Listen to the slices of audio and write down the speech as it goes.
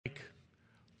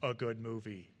a good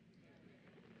movie.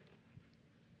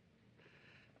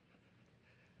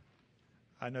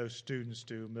 I know students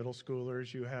do. Middle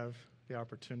schoolers, you have the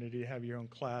opportunity to have your own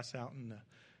class out in the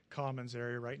commons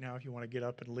area right now if you want to get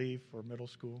up and leave for middle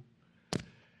school.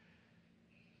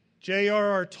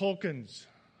 J.R.R. Tolkien's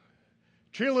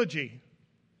trilogy,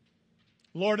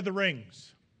 Lord of the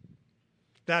Rings.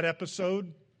 That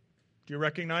episode, do you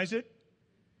recognize it?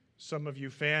 Some of you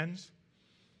fans,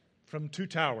 from Two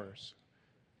Towers,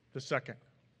 the second.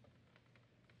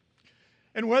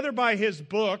 And whether by his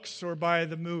books or by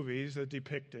the movies that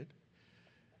depict it,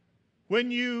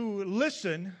 when you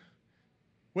listen,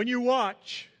 when you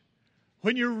watch,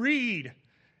 when you read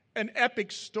an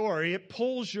epic story, it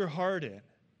pulls your heart in.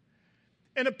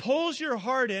 And it pulls your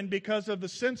heart in because of the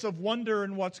sense of wonder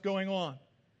in what's going on.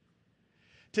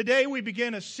 Today we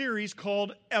begin a series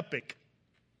called Epic.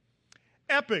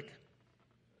 Epic,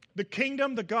 the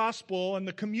kingdom, the gospel, and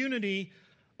the community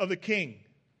of the king.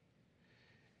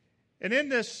 And in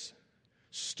this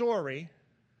story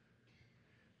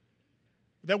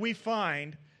that we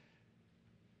find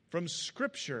from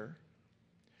Scripture,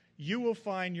 you will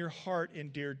find your heart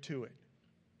endeared to it.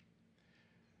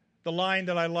 The line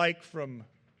that I like from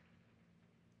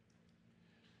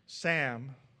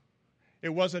Sam, it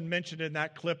wasn't mentioned in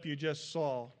that clip you just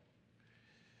saw,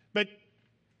 but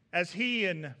as he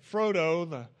and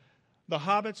Frodo, the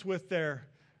hobbits with their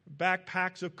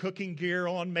backpacks of cooking gear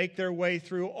on, make their way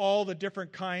through all the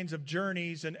different kinds of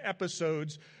journeys and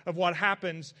episodes of what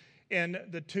happens in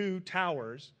the Two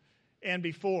Towers and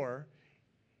before,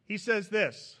 he says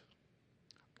this.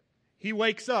 He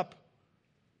wakes up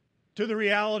to the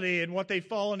reality and what they've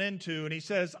fallen into, and he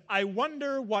says, I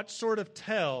wonder what sort of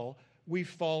tell we've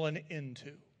fallen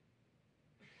into.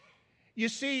 You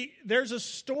see, there's a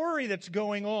story that's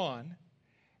going on,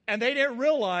 and they didn't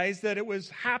realize that it was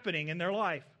happening in their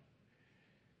life.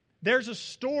 There's a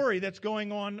story that's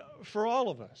going on for all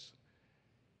of us,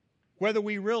 whether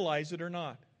we realize it or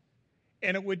not.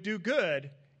 And it would do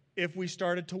good if we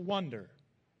started to wonder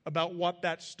about what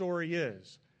that story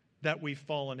is that we've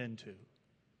fallen into.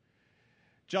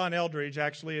 John Eldredge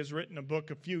actually has written a book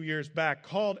a few years back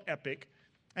called Epic,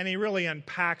 and he really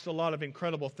unpacks a lot of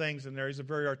incredible things in there. He's a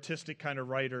very artistic kind of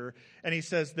writer, and he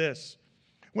says this,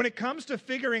 when it comes to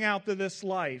figuring out this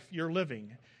life you're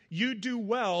living, you do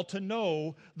well to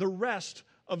know the rest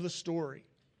of the story.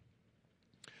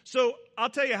 So I'll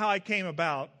tell you how I came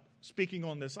about speaking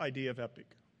on this idea of epic.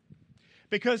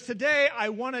 Because today I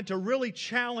wanted to really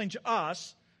challenge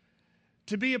us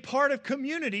to be a part of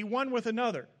community one with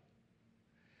another.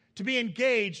 To be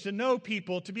engaged, to know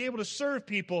people, to be able to serve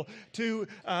people, to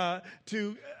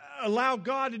allow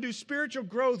God to do spiritual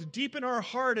growth deep in our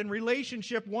heart and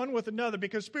relationship one with another,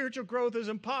 because spiritual growth is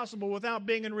impossible without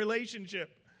being in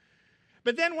relationship.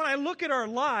 But then when I look at our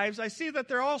lives, I see that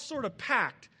they're all sort of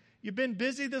packed. You've been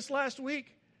busy this last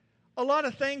week? A lot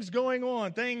of things going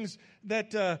on, things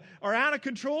that are out of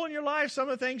control in your life, some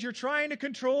of the things you're trying to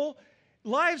control.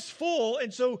 Life's full,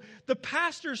 and so the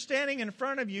pastor's standing in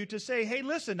front of you to say, hey,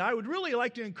 listen, I would really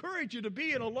like to encourage you to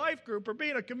be in a life group or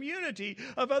be in a community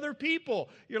of other people.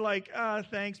 You're like,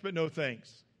 thanks, but no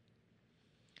thanks.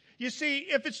 You see,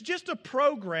 if it's just a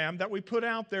program that we put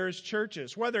out there as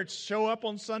churches, whether it's show up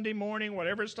on Sunday morning,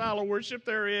 whatever style of worship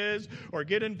there is, or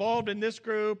get involved in this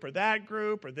group or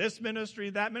this ministry,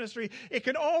 that ministry, it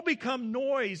can all become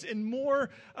noise and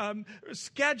more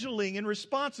scheduling and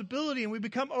responsibility, and we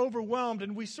become overwhelmed,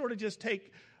 and we sort of just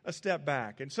take a step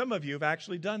back. And some of you have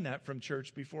actually done that from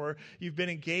church before. You've been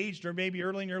engaged, or maybe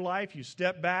early in your life you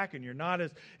step back and you're not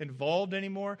as involved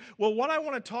anymore. Well, what I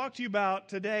want to talk to you about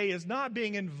today is not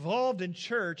being involved in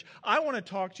church. I want to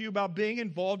talk to you about being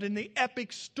involved in the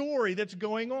epic story that's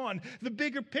going on, the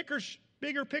bigger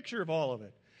picture of all of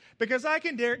it. Because I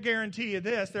can guarantee you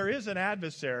this, there is an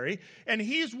adversary, and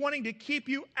he's wanting to keep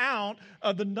you out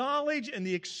of the knowledge and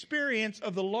the experience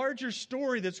of the larger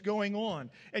story that's going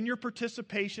on and your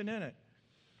participation in it.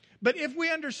 But if we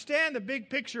understand the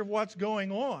big picture of what's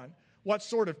going on, what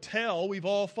sort of tell we've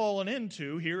all fallen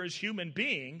into here as human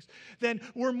beings, then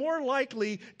we're more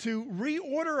likely to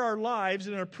reorder our lives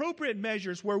in appropriate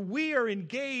measures where we are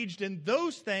engaged in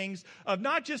those things of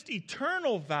not just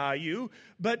eternal value,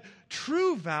 but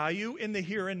true value in the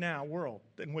here and now world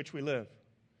in which we live.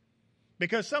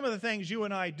 Because some of the things you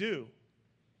and I do,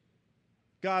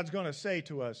 God's going to say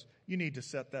to us, you need to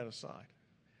set that aside.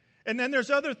 And then there's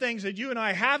other things that you and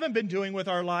I haven't been doing with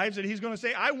our lives that he's going to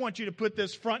say, I want you to put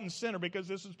this front and center because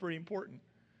this is pretty important.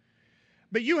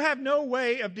 But you have no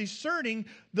way of discerning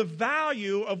the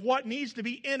value of what needs to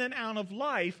be in and out of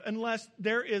life unless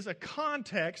there is a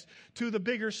context to the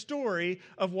bigger story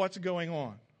of what's going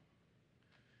on.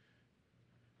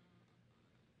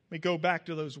 Let me go back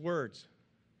to those words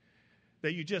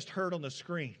that you just heard on the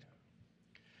screen.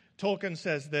 Tolkien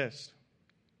says this: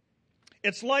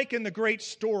 "It's like in the great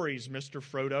stories, Mr.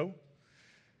 Frodo,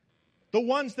 the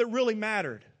ones that really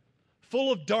mattered,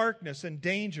 full of darkness and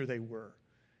danger they were.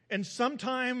 And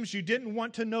sometimes you didn't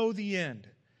want to know the end,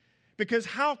 because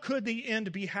how could the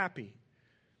end be happy?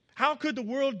 How could the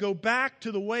world go back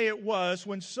to the way it was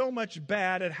when so much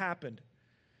bad had happened?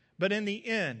 But in the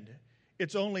end,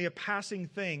 it's only a passing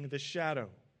thing, the shadow.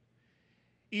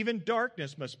 Even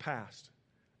darkness must pass.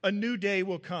 A new day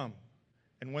will come.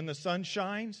 And when the sun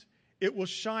shines, it will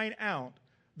shine out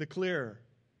the clearer."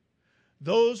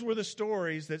 Those were the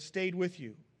stories that stayed with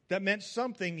you, that meant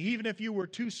something even if you were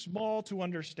too small to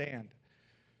understand.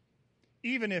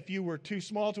 Even if you were too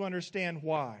small to understand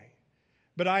why.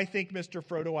 But I think, Mr.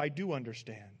 Frodo, I do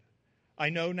understand. I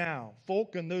know now.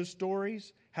 Folk in those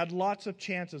stories had lots of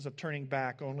chances of turning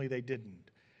back, only they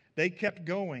didn't. They kept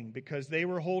going because they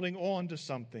were holding on to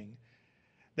something,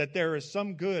 that there is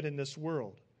some good in this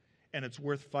world, and it's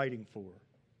worth fighting for.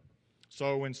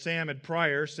 So when Sam had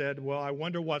prior said, well, I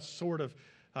wonder what sort of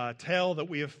tale that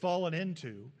we have fallen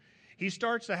into, he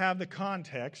starts to have the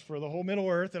context for the whole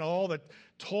Middle-earth and all that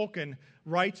Tolkien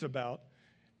writes about.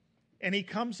 And he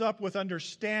comes up with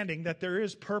understanding that there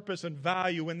is purpose and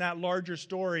value in that larger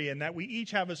story, and that we each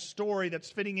have a story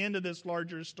that's fitting into this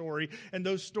larger story. And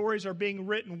those stories are being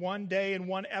written one day in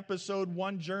one episode,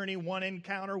 one journey, one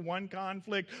encounter, one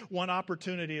conflict, one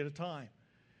opportunity at a time.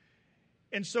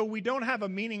 And so we don't have a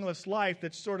meaningless life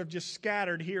that's sort of just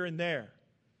scattered here and there.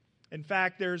 In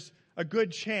fact, there's a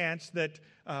good chance that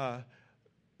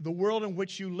the world in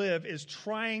which you live is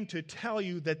trying to tell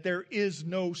you that there is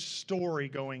no story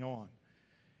going on.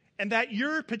 And that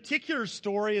your particular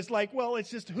story is like, well,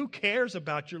 it's just, who cares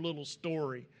about your little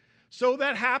story? So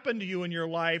that happened to you in your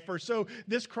life, or so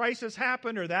this crisis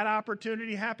happened, or that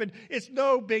opportunity happened. It's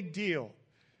no big deal.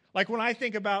 Like when I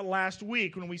think about last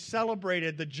week when we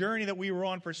celebrated the journey that we were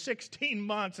on for 16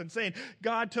 months and saying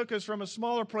God took us from a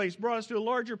smaller place, brought us to a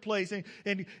larger place, and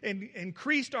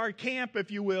increased our camp, if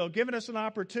you will, given us an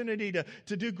opportunity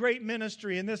to do great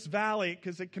ministry in this valley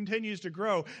because it continues to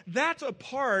grow. That's a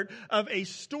part of a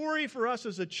story for us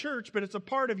as a church, but it's a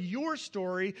part of your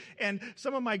story. And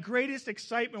some of my greatest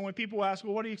excitement when people ask,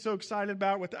 well, what are you so excited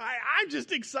about? I'm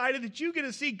just excited that you get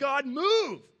to see God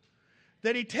move,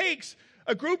 that He takes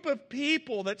a group of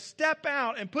people that step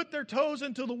out and put their toes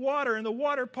into the water and the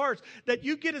water parts, that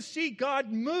you get to see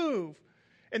God move,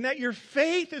 and that your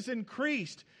faith is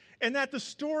increased, and that the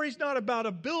story's not about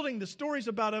a building, the story's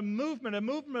about a movement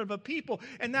of a people,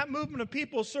 and that movement of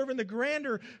people serving the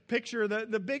grander picture,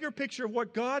 the bigger picture of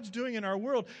what God's doing in our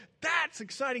world. That's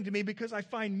exciting to me because I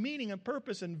find meaning and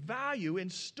purpose and value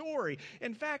in story.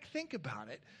 In fact, think about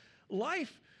it. Life's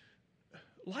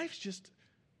just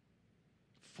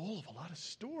full of a lot of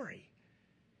story.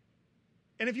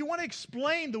 And if you want to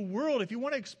explain the world, if you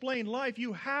want to explain life,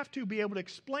 you have to be able to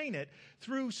explain it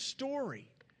through story.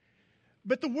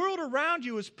 But the world around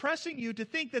you is pressing you to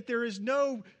think that there is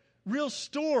no real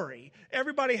story.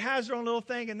 Everybody has their own little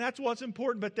thing, and that's what's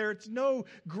important, but there's no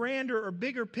grander or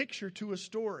bigger picture to a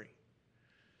story.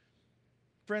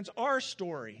 Friends, our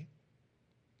story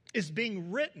is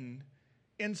being written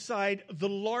inside the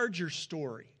larger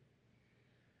story.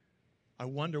 I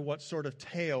wonder what sort of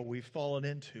tale we've fallen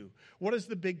into. What is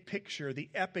the big picture, the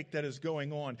epic that is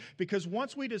going on? Because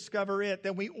once we discover it,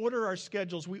 then we order our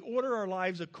schedules, we order our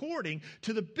lives according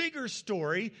to the bigger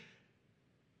story,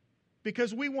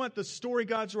 because we want the story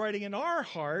God's writing in our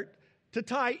heart to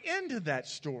tie into that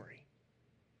story.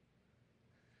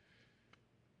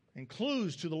 And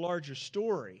clues to the larger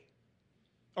story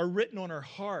are written on our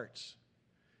hearts,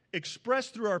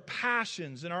 expressed through our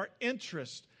passions and our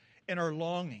interests and our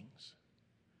longings.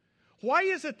 Why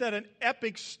is it that an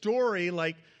epic story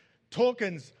like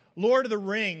Tolkien's Lord of the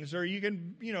Rings, or you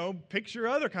can, picture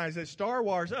other kinds of Star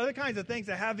Wars, other kinds of things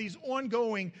that have these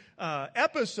ongoing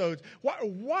episodes,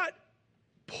 what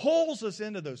pulls us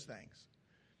into those things?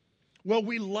 Well,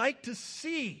 we like to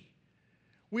see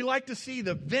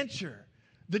the venture,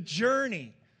 the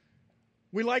journey.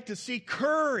 We like to see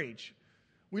courage.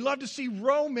 We love to see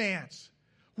romance.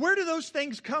 Where do those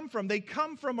things come from? They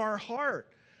come from our heart.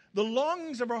 The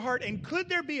longings of our heart. And could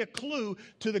there be a clue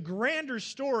to the grander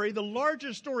story, the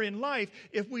larger story in life,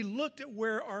 if we looked at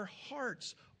where our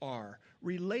hearts are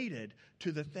related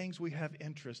to the things we have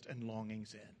interest and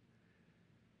longings in?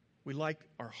 We like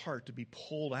our heart to be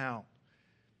pulled out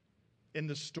in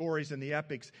the stories and the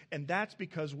epics. And that's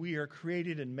because we are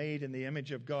created and made in the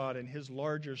image of God, and His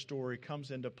larger story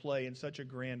comes into play in such a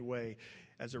grand way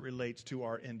as it relates to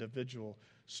our individual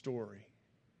story.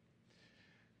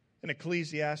 In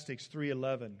Ecclesiastes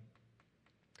 3:11,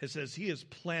 it says, He has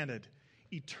planted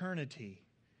eternity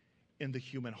in the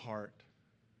human heart.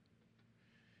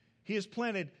 He has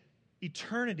planted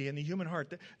eternity in the human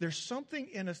heart. There's something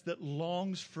in us that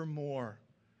longs for more.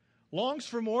 Longs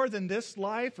for more than this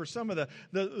life or some of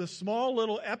the small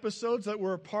little episodes that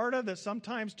we're a part of that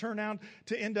sometimes turn out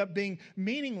to end up being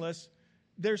meaningless.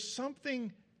 There's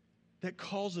something that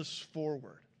calls us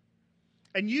forward.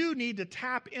 And you need to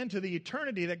tap into the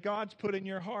eternity that God's put in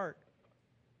your heart.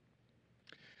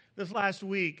 This last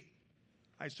week,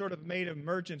 I sort of made an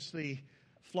emergency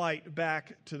flight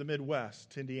back to the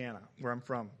Midwest, to Indiana, where I'm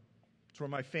from. It's where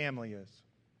my family is.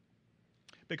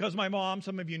 Because my mom,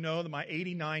 some of you know, my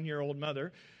 89-year-old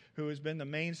mother, who has been the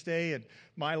mainstay in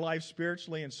my life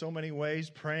spiritually in so many ways,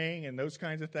 praying and those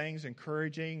kinds of things,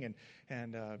 encouraging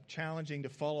and challenging to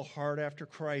follow hard after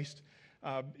Christ.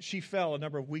 She fell a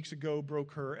number of weeks ago,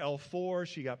 broke her L4.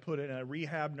 She got put in a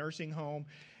rehab nursing home.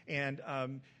 And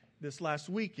this last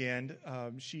weekend,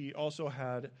 she also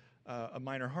had a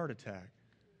minor heart attack.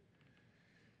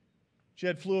 She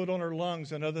had fluid on her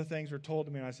lungs and other things were told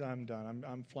to me. And I said, I'm done.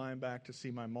 I'm flying back to see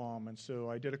my mom. And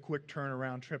so I did a quick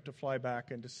turnaround trip to fly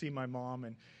back and to see my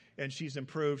mom. And she's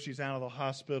improved. She's out of the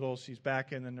hospital. She's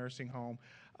back in the nursing home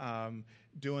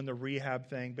doing the rehab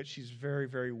thing. But she's very,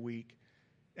 very weak.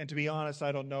 And to be honest,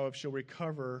 I don't know if she'll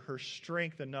recover her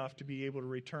strength enough to be able to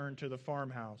return to the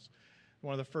farmhouse.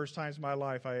 One of the first times in my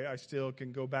life, I still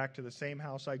can go back to the same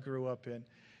house I grew up in.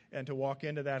 And to walk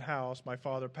into that house, my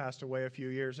father passed away a few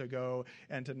years ago,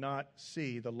 and to not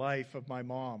see the life of my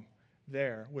mom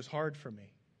there was hard for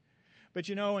me. But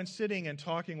you know, in sitting and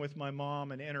talking with my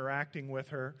mom and interacting with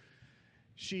her,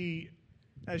 she,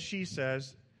 as she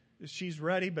says, she's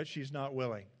ready, but she's not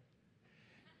willing.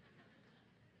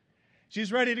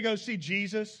 She's ready to go see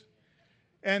Jesus,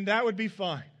 and that would be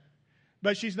fine.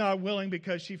 But she's not willing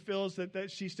because she feels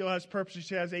that she still has purpose.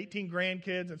 She has 18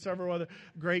 grandkids and several other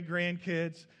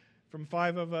great-grandkids from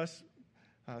 5 of us,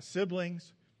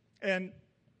 siblings. And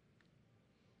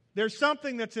there's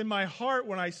something that's in my heart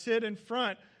when I sit in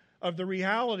front of the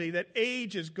reality that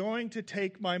age is going to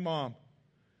take my mom.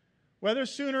 Whether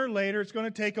sooner or later, it's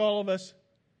going to take all of us.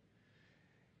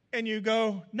 And you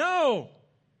go, no,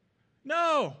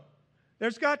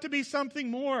 there's got to be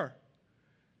something more.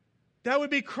 That would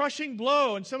be a crushing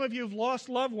blow. And some of you have lost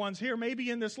loved ones here, maybe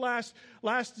in this last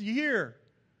year.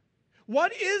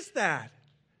 What is that?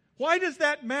 Why does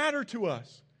that matter to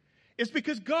us? It's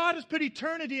because God has put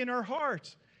eternity in our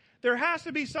hearts. There has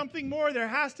to be something more. There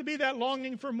has to be that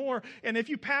longing for more. And if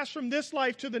you pass from this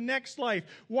life to the next life,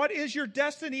 what is your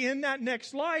destiny in that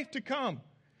next life to come?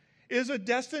 Is a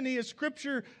destiny, as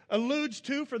Scripture alludes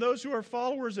to, for those who are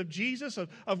followers of Jesus,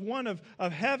 of one of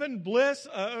heaven, bliss,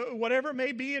 whatever it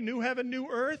may be, a new heaven, new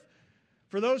earth.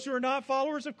 For those who are not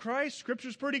followers of Christ,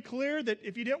 Scripture's pretty clear that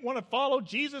if you didn't want to follow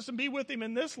Jesus and be with Him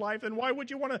in this life, then why would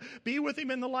you want to be with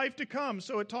Him in the life to come?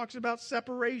 So it talks about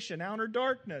separation, outer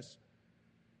darkness.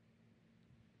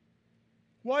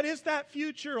 What is that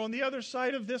future on the other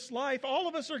side of this life? All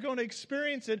of us are going to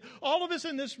experience it. All of us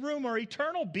in this room are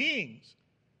eternal beings.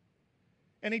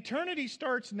 And eternity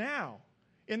starts now,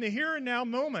 in the here and now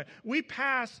moment. We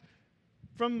pass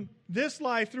from this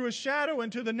life through a shadow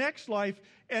into the next life,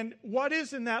 and what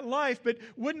is in that life, but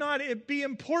would not it be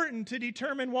important to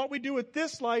determine what we do with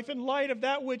this life in light of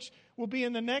that which will be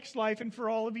in the next life and for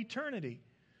all of eternity?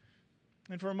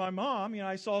 And for my mom,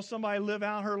 I saw somebody live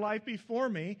out her life before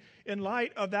me in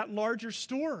light of that larger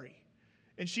story.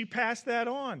 And she passed that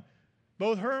on,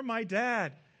 both her and my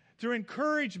dad, through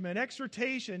encouragement,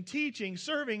 exhortation, teaching,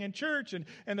 serving in church, and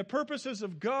the purposes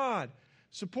of God.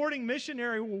 Supporting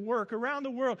missionary work around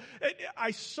the world.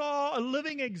 I saw a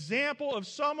living example of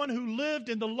someone who lived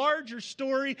in the larger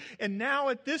story, and now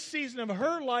at this season of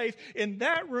her life, in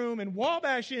that room in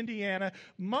Wabash, Indiana,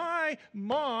 my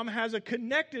mom has a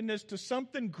connectedness to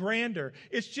something grander.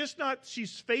 It's just not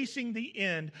she's facing the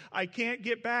end. I can't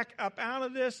get back up out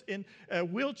of this in a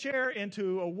wheelchair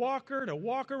into a walker to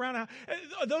walk around.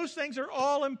 Those things are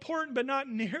all important, but not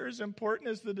near as important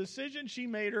as the decision she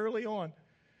made early on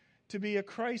to be a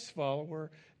Christ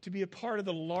follower, to be a part of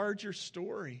the larger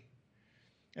story.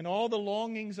 And all the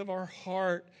longings of our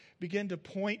heart begin to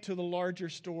point to the larger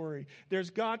story.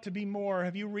 There's got to be more.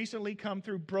 Have you recently come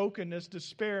through brokenness,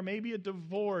 despair, maybe a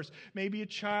divorce, maybe a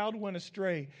child went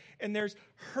astray, and there's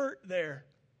hurt there.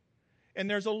 And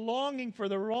there's a longing for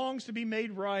the wrongs to be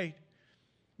made right.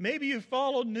 Maybe you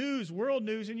follow news, world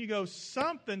news, and you go,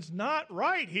 something's not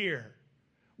right here.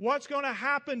 What's going to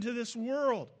happen to this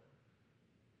world?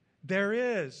 There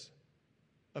is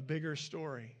a bigger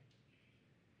story.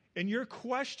 And your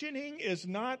questioning is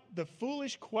not the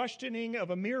foolish questioning of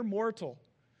a mere mortal.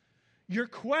 Your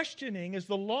questioning is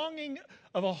the longing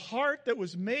of a heart that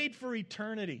was made for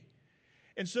eternity.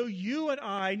 And so you and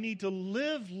I need to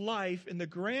live life in the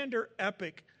grander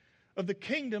epic of the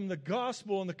kingdom, the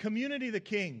gospel, and the community of the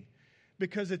King,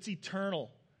 because it's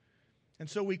eternal. And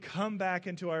so we come back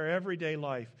into our everyday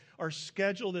life, our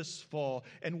schedule this fall,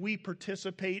 and we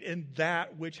participate in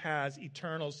that which has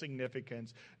eternal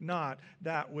significance, not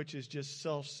that which is just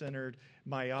self-centered,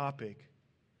 myopic,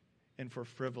 and for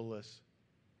frivolous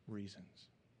reasons.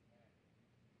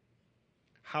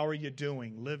 How are you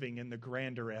doing living in the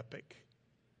grander epic?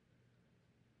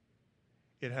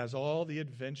 It has all the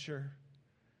adventure,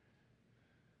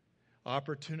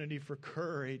 opportunity for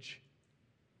courage,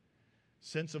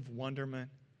 sense of wonderment,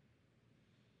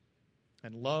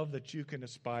 and love that you can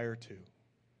aspire to.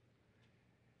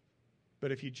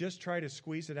 But if you just try to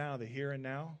squeeze it out of the here and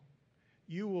now,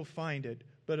 you will find it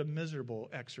but a miserable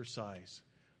exercise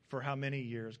for how many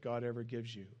years God ever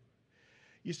gives you.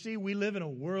 You see, we live in a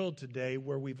world today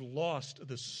where we've lost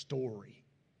the story.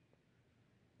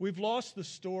 We've lost the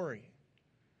story.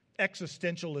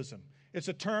 Existentialism. It's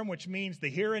a term which means the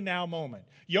here and now moment.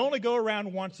 You only go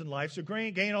around once in life, so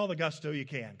gain all the gusto you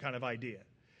can, kind of idea.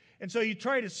 And so you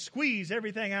try to squeeze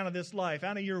everything out of this life,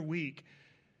 out of your week.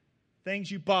 Things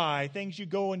you buy, things you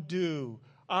go and do,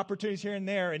 opportunities here and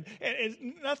there. And it's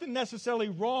nothing necessarily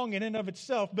wrong in and of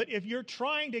itself, but if you're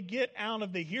trying to get out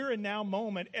of the here and now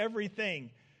moment everything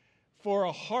for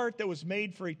a heart that was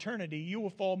made for eternity, you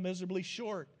will fall miserably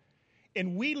short.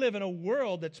 And we live in a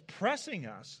world that's pressing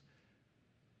us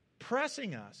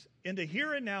into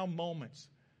here and now moments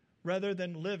rather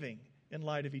than living in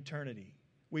light of eternity.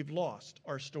 We've lost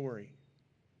our story.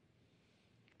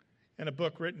 In a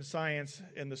book written, Science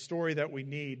and the Story That We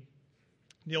Need,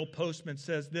 Neil Postman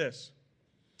says this.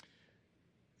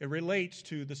 It relates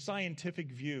to the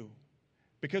scientific view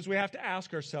because we have to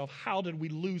ask ourselves, how did we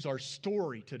lose our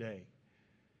story today?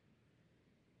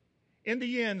 In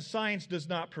the end, science does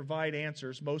not provide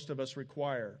answers most of us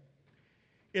require.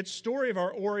 Its story of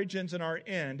our origins and our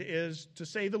end is, to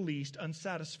say the least,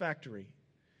 unsatisfactory.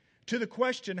 To the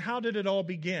question, how did it all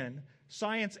begin?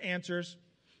 Science answers,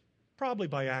 probably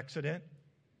by accident.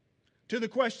 To the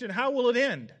question, how will it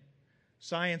end?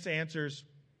 Science answers,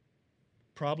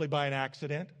 probably by an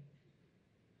accident.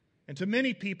 And to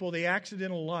many people, the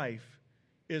accidental life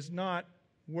is not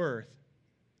worth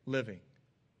living.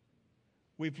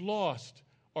 We've lost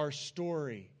our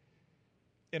story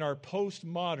in our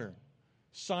postmodern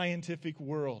scientific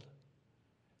world.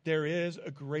 There is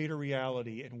a greater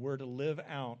reality, and we're to live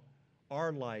out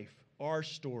our life, our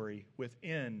story,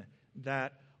 within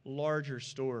that larger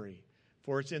story.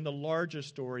 For it's in the larger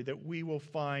story that we will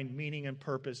find meaning and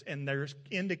purpose, and there's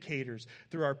indicators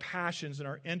through our passions and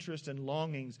our interests and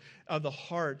longings of the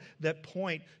heart that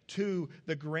point to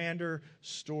the grander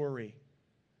story.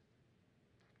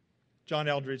 John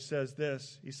Eldredge says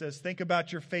this. He says, think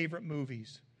about your favorite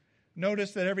movies.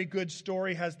 Notice that every good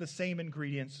story has the same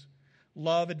ingredients: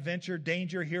 love, adventure,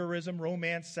 danger, heroism,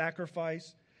 romance,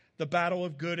 sacrifice, the battle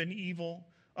of good and evil,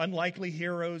 unlikely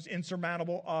heroes,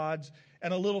 insurmountable odds,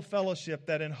 and a little fellowship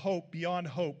that in hope, beyond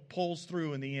hope, pulls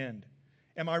through in the end.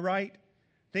 Am I right?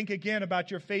 Think again about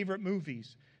your favorite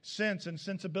movies: Sense and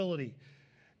Sensibility,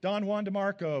 Don Juan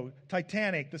DeMarco,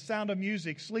 Titanic, The Sound of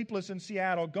Music, Sleepless in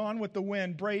Seattle, Gone with the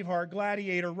Wind, Braveheart,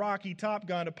 Gladiator, Rocky, Top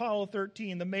Gun, Apollo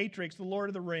 13, The Matrix, The Lord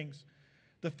of the Rings.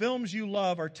 The films you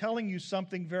love are telling you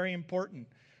something very important,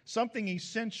 something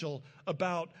essential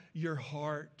about your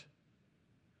heart.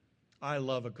 I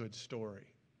love a good story.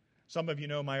 Some of you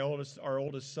know our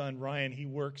oldest son, Ryan. He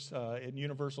works in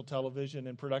Universal Television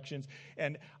and productions,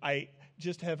 and I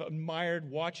just have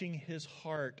admired watching his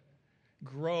heart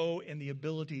grow in the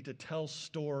ability to tell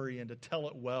story and to tell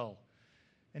it well.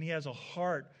 And he has a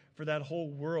heart for that whole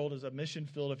world as a mission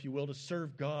field, if you will, to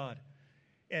serve God.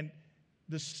 And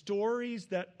the stories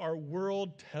that our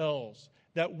world tells,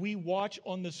 that we watch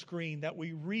on the screen, that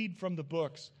we read from the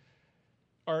books,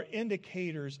 are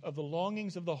indicators of the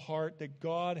longings of the heart that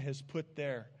God has put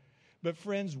there. But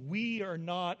friends, we are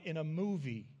not in a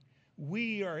movie.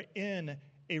 We are in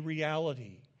a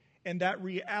reality. And that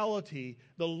reality,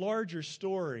 the larger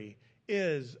story,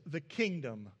 is the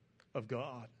kingdom of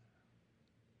God.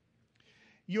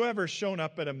 You ever shown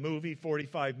up at a movie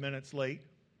 45 minutes late?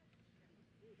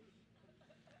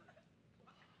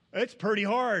 It's pretty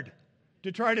hard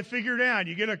to try to figure it out.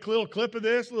 You get a little clip of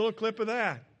this, a little clip of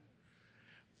that.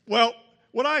 Well,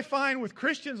 what I find with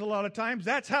Christians a lot of times,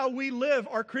 that's how we live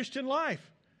our Christian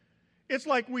life. It's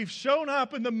like we've shown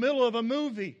up in the middle of a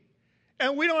movie,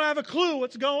 and we don't have a clue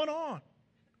what's going on.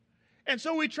 And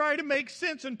so we try to make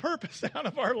sense and purpose out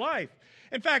of our life.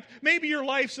 In fact, maybe your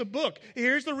life's a book.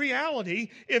 Here's the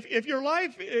reality.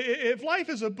 If life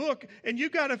is a book and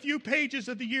you've got a few pages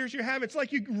of the years you have, it's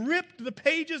like you ripped the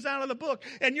pages out of the book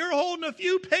and you're holding a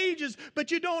few pages,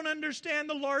 but you don't understand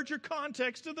the larger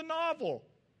context of the novel.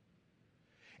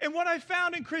 And what I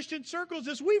found in Christian circles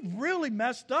is we've really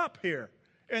messed up here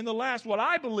in the last, what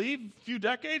I believe, few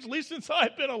decades, at least since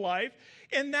I've been alive,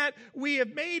 in that we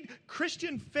have made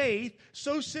Christian faith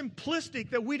so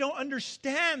simplistic that we don't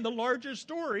understand the larger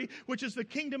story, which is the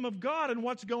kingdom of God and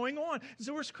what's going on. And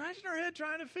so we're scratching our head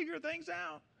trying to figure things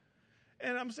out.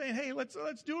 And I'm saying, hey, let's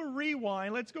do a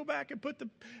rewind. Let's go back and put the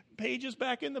pages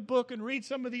back in the book and read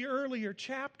some of the earlier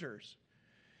chapters.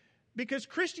 Because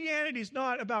Christianity is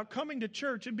not about coming to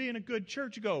church and being a good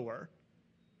churchgoer.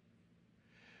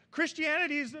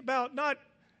 Christianity is about not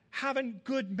having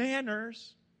good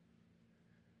manners.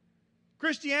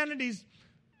 Christianity is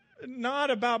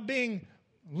not about being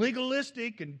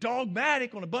legalistic and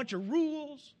dogmatic on a bunch of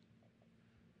rules.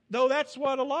 Though that's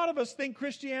what a lot of us think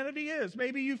Christianity is.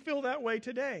 Maybe you feel that way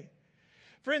today.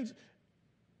 Friends,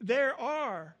 there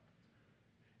are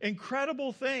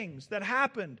incredible things that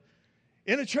happened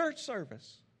in a church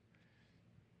service.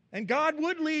 And God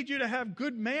would lead you to have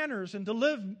good manners and to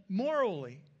live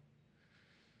morally.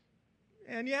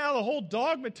 And yeah, the whole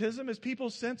dogmatism is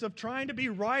people's sense of trying to be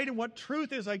right and what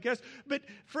truth is, I guess. But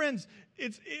friends,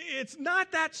 it's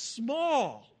not that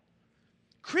small.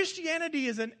 Christianity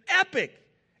is an epic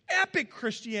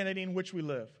Christianity in which we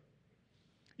live.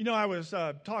 You know, I was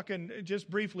talking just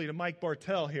briefly to Mike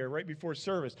Bartell here right before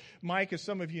service. Mike, as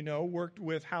some of you know, worked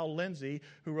with Hal Lindsey,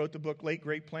 who wrote the book Late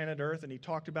Great Planet Earth, and he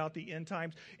talked about the end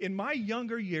times. In my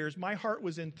younger years, my heart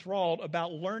was enthralled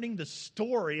about learning the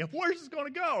story of where's this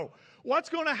going to go? What's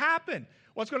going to happen?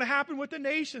 What's going to happen with the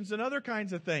nations and other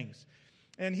kinds of things?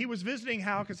 And he was visiting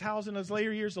Hal because Hal's in his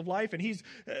later years of life, and he's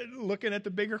looking at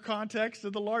the bigger context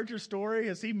of the larger story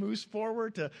as he moves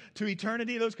forward to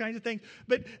eternity, those kinds of things.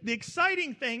 But the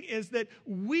exciting thing is that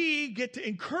we get to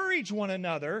encourage one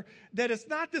another, that it's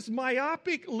not this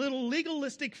myopic little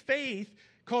legalistic faith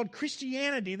called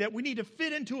Christianity that we need to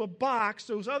fit into a box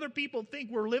so other people think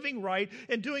we're living right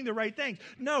and doing the right things.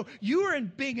 No, you are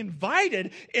being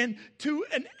invited into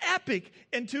an epic,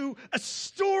 into a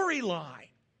storyline.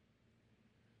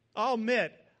 I'll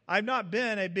admit, I've not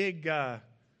been a big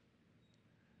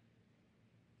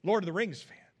Lord of the Rings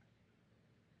fan.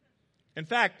 In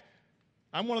fact,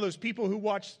 I'm one of those people who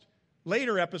watched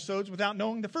later episodes without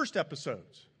knowing the first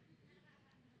episodes.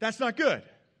 That's not good.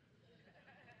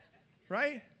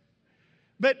 Right?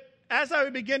 But as I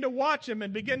would begin to watch them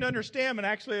and begin to understand, and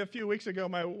actually a few weeks ago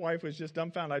my wife was just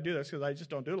dumbfounded I do this because I just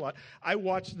don't do it a lot. I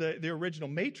watched the original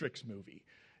Matrix movie.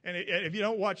 And if you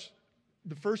don't watch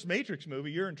the first Matrix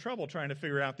movie, you're in trouble trying to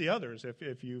figure out the others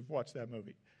if you've watched that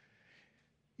movie.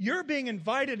 You're being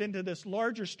invited into this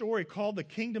larger story called the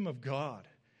Kingdom of God.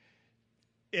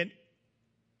 And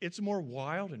it's more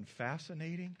wild and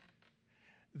fascinating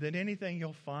than anything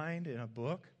you'll find in a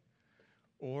book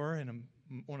or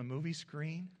on a movie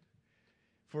screen.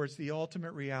 For it's the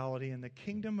ultimate reality, and the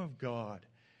kingdom of God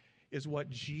is what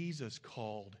Jesus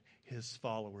called his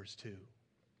followers to.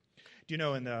 Do you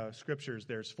know in the scriptures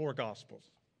there's 4 gospels?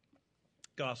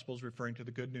 Gospels referring to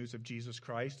the good news of Jesus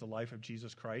Christ, the life of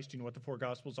Jesus Christ. Do you know what the 4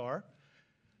 gospels are?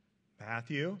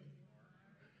 Matthew,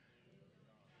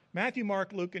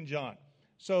 Mark, Luke, and John.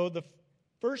 So the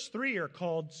first 3 are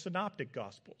called synoptic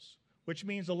gospels, which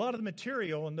means a lot of the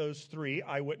material in those 3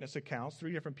 eyewitness accounts,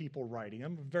 3 different people writing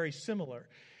them, are very similar.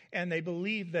 And they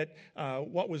believe that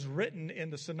what was written in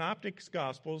the synoptic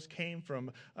gospels came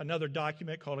from another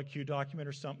document called a Q document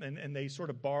or something, and they sort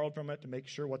of borrowed from it to make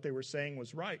sure what they were saying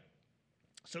was right.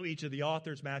 So each of the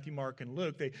authors, Matthew, Mark, and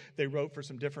Luke, they wrote for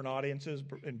some different audiences,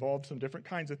 involved some different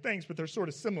kinds of things, but they're sort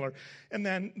of similar. And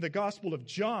then the Gospel of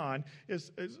John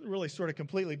is really sort of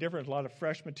completely different. A lot of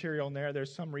fresh material in there.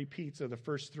 There's some repeats of the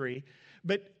first 3.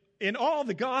 But in all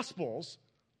the Gospels,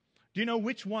 do you know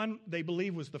which one they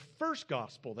believe was the first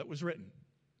Gospel that was written?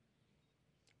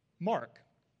 Mark.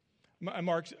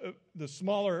 Mark's the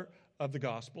smaller of the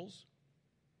Gospels.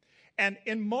 And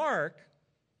in Mark,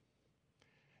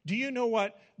 do you know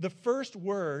what the first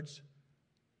words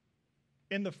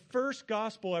in the first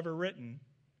gospel ever written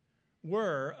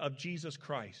were of Jesus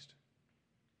Christ?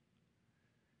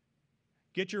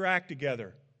 Get your act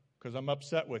together, because I'm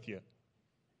upset with you.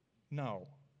 No,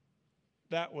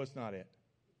 that was not it.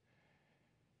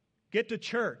 Get to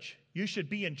church. You should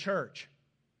be in church.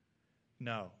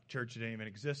 No, church didn't even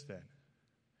exist then.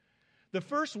 The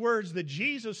first words that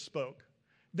Jesus spoke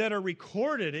that are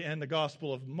recorded in the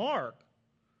Gospel of Mark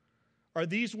are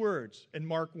these words in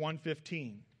Mark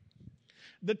 1:15.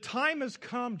 The time has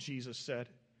come, Jesus said.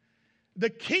 The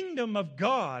kingdom of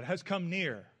God has come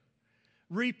near.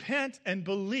 Repent and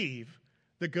believe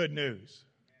the good news.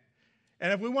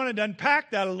 And if we wanted to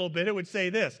unpack that a little bit, it would say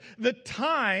this. The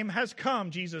time has come,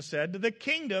 Jesus said. The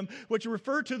kingdom, which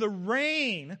referred to the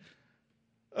reign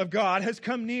of God, has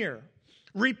come near.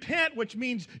 Repent, which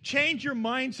means change your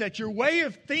mindset, your way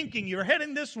of thinking. You're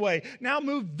heading this way. Now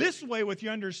move this way with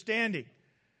your understanding.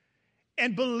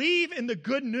 And believe in the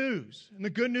good news. And the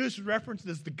good news referenced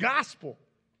as the gospel.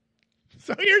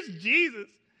 So here's Jesus.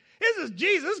 This is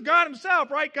Jesus, God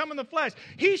himself, right, come in the flesh.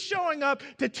 He's showing up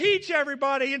to teach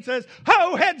everybody and says,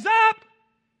 ho, heads up.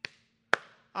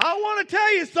 I want to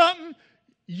tell you something.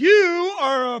 You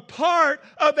are a part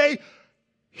of a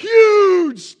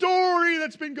huge story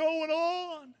that's been going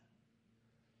on.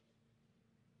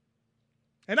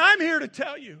 And I'm here to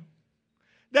tell you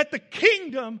that the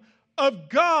kingdom of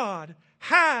God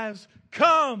has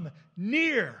come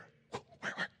near.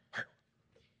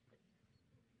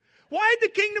 Why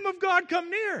did the kingdom of God come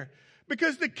near?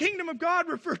 Because the kingdom of God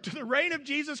referred to the reign of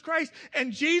Jesus Christ,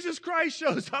 and Jesus Christ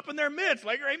shows up in their midst,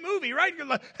 like a great movie, right? You're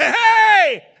like,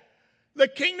 hey! The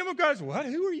kingdom of God is, what?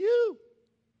 Who are you?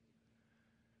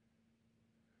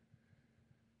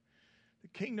 The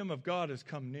kingdom of God has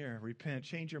come near. Repent,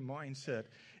 change your mindset,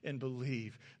 and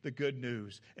believe the good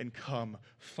news, and come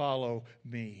follow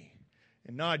me.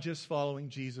 And not just following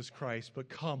Jesus Christ, but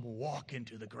come walk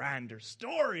into the grander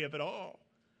story of it all.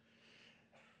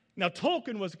 Now,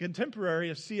 Tolkien was a contemporary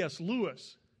of C.S.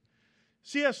 Lewis.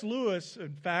 C.S. Lewis,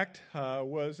 in fact,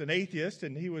 was an atheist,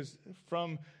 and he was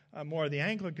from more of the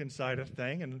Anglican side of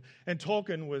thing, and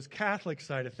Tolkien was Catholic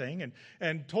side of thing,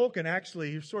 and Tolkien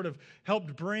actually sort of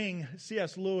helped bring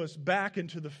C.S. Lewis back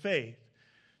into the faith.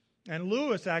 And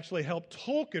Lewis actually helped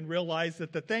Tolkien realize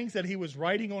that the things that he was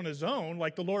writing on his own,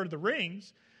 like The Lord of the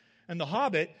Rings and The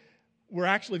Hobbit, were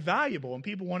actually valuable, and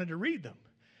people wanted to read them.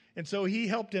 And so he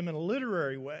helped him in a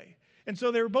literary way. And so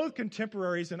they were both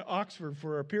contemporaries in Oxford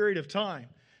for a period of time,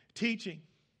 teaching.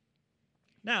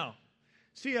 Now,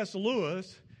 C.S.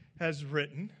 Lewis has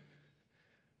written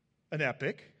an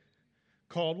epic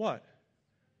called what?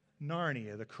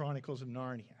 Narnia, the Chronicles of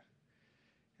Narnia.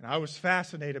 And I was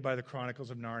fascinated by the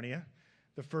Chronicles of Narnia.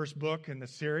 The first book in the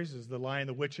series is The Lion,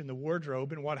 the Witch, and the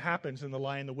Wardrobe. And what happens in The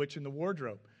Lion, the Witch, and the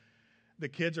Wardrobe? The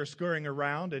kids are scurrying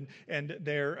around, and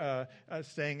they're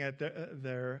staying at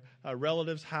their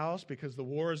relative's house because the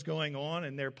war is going on,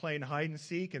 and they're playing hide and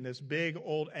seek in this big,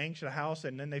 old, ancient house.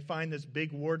 And then they find this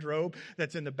big wardrobe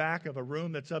that's in the back of a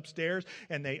room that's upstairs,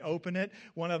 and they open it.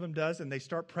 One of them does, and they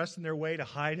start pressing their way to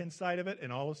hide inside of it,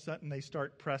 and all of a sudden they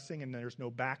start pressing, and there's no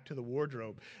back to the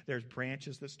wardrobe. There's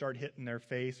branches that start hitting their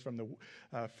face from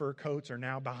the fur coats are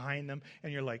now behind them,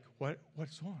 and you're like,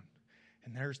 what's on?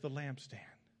 And there's the lampstand.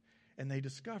 And they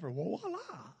discover, well, voila,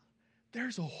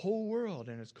 there's a whole world,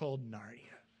 and it's called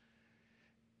Narnia.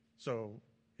 So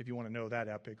if you want to know that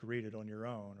epic, read it on your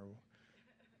own, or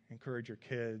encourage your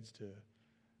kids to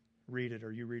read it,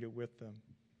 or you read it with them.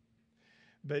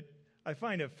 But I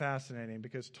find it fascinating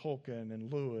because Tolkien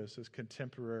and Lewis, as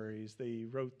contemporaries, they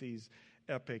wrote these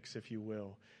epics, if you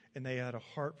will, and they had a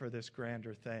heart for this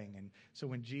grander thing. And so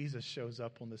when Jesus shows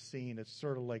up on the scene, it's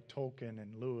sort of like Tolkien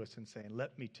and Lewis and saying,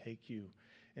 let me take you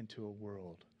into a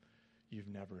world you've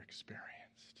never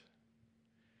experienced.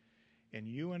 And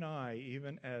you and I,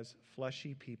 even as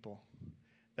fleshy people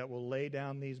that will lay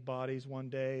down these bodies one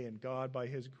day, and God, by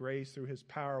his grace, through his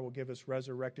power, will give us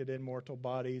resurrected immortal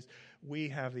bodies, we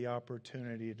have the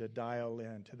opportunity to dial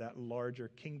in to that larger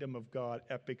kingdom of God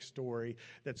epic story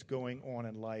that's going on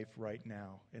in life right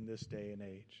now in this day and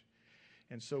age.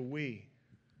 And so we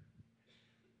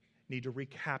need to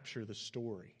recapture the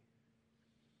story,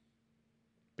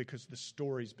 because the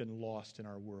story's been lost in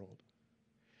our world.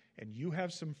 And you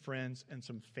have some friends and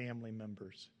some family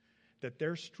members that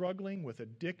they're struggling with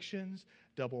addictions,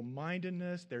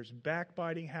 double-mindedness, there's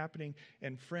backbiting happening.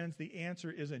 And friends, the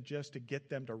answer isn't just to get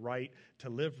them to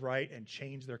live right and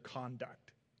change their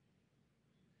conduct.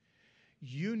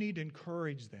 You need to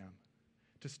encourage them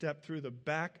to step through the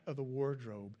back of the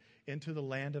wardrobe into the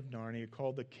land of Narnia,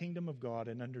 called the kingdom of God,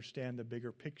 and understand the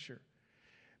bigger picture.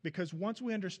 Because once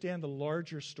we understand the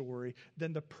larger story,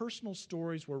 then the personal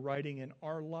stories we're writing in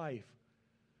our life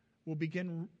will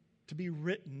begin to be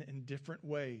written in different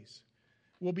ways.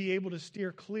 We'll be able to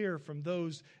steer clear from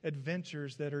those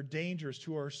adventures that are dangerous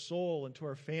to our soul and to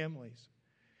our families.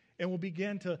 And we'll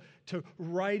begin to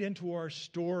write into our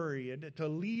story and to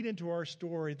lead into our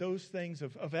story those things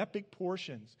of epic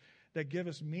portions that give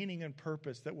us meaning and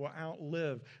purpose that will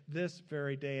outlive this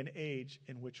very day and age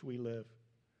in which we live.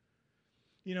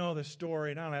 You know the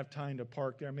story, and I don't have time to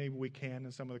park there. Maybe we can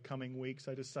in some of the coming weeks.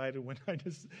 I decided when I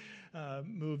just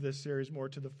move this series more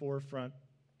to the forefront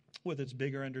with its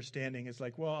bigger understanding, it's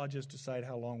like, well, I'll just decide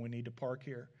how long we need to park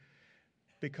here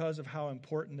because of how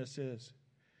important this is.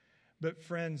 But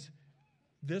friends,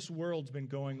 this world's been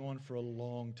going on for a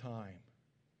long time.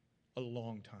 A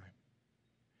long time.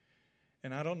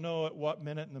 And I don't know at what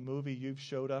minute in the movie you've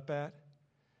showed up at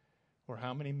or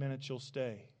how many minutes you'll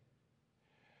stay.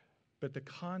 But the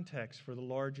context for the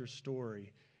larger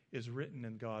story is written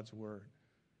in God's Word.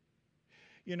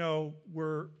 You know,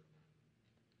 we're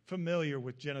familiar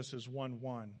with Genesis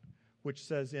 1:1, which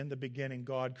says, in the beginning,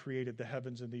 God created the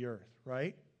heavens and the earth,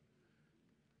 right?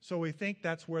 So we think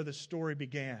that's where the story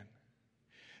began.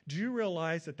 Do you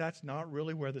realize that that's not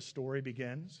really where the story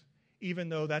begins? Even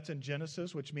though that's in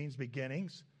Genesis, which means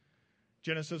beginnings.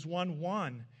 Genesis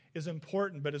 1:1 is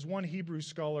important, but as one Hebrew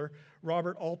scholar,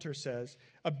 Robert Alter, says,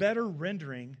 a better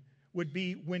rendering would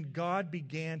be when God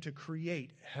began to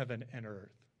create heaven and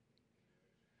earth.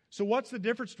 So what's the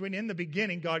difference between in the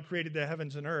beginning God created the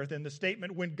heavens and earth and the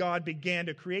statement when God began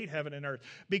to create heaven and earth?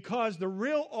 Because the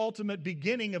real ultimate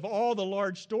beginning of all the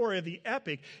large story of the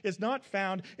epic is not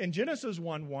found in Genesis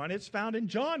 1:1, it's found in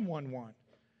John 1:1.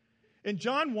 In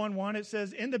John 1:1, it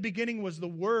says, in the beginning was the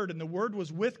Word, and the Word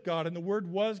was with God, and the Word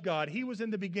was God. He was in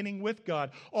the beginning with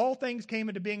God. All things came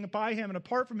into being by Him, and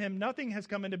apart from Him, nothing has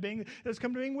come into being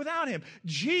without Him.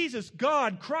 Jesus,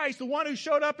 God, Christ, the one who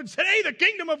showed up and said, hey, the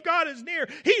kingdom of God is near.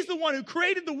 He's the one who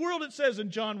created the world, it says in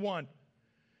John 1.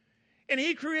 And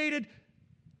He created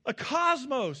a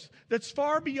cosmos that's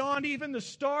far beyond even the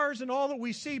stars and all that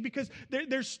we see, because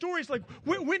there's stories like,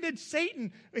 when did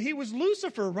Satan, he was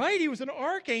Lucifer, right? He was an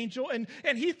archangel, and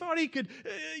he thought he could,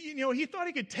 he thought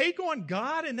he could take on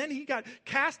God, and then he got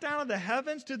cast down of the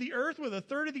heavens to the earth with a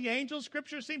third of the angels,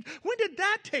 Scripture seems. When did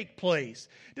that take place?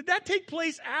 Did that take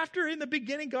place after, in the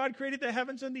beginning, God created the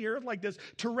heavens and the earth, like this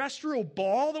terrestrial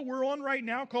ball that we're on right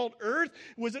now called earth?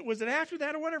 Was it after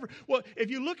that or whatever? Well, if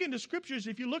you look into Scriptures,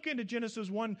 if you look into Genesis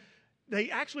 1, they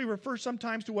actually refer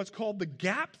sometimes to what's called the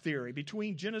gap theory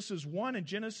between Genesis 1 and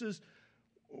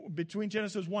between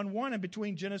Genesis 1:1 and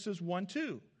between Genesis 1:2.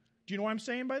 Do you know what I'm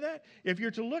saying by that? If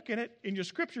you're to look at it in your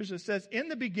Scriptures, it says, in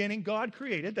the beginning, God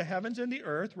created the heavens and the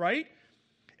earth, right?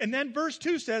 And then verse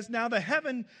 2 says, now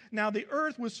the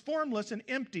earth was formless and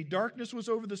empty. Darkness was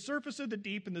over the surface of the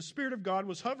deep, and the Spirit of God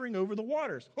was hovering over the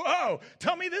waters. Whoa!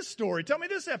 Tell me this story. Tell me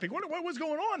this epic. What was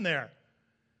going on there?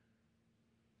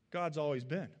 God's always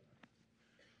been.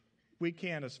 We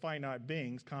can't, as finite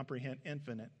beings, comprehend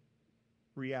infinite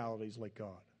realities like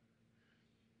God.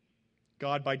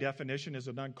 God, by definition, is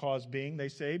an uncaused being, they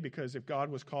say, because if God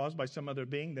was caused by some other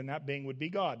being, then that being would be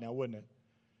God now, wouldn't it?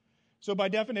 So by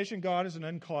definition, God is an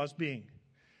uncaused being.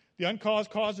 The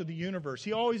uncaused cause of the universe.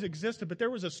 He always existed, but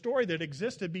there was a story that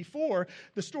existed before,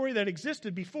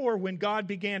 when God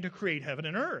began to create heaven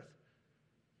and earth.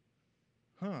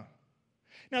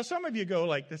 Now, some of you go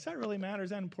like, does that really matter?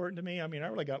 Is that important to me? I mean, I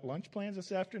really got lunch plans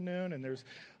this afternoon, and there's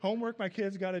homework my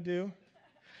kids got to do.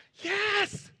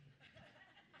 Yes!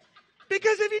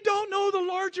 Because if you don't know the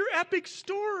larger epic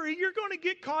story, you're going to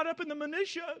get caught up in the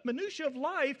minutia of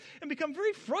life and become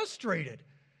very frustrated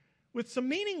with some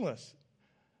meaningless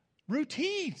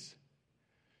routines.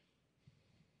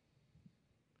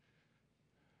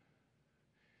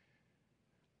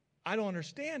 I don't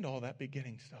understand all that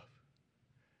beginning stuff.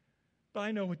 But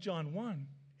I know with John 1,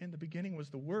 in the beginning was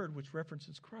the Word, which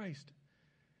references Christ.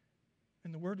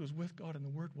 And the Word was with God, and the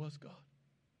Word was God.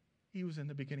 He was in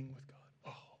the beginning with God.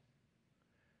 Oh.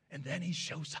 And then He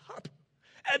shows up.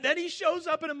 And then He shows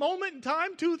up in a moment in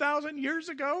time, 2,000 years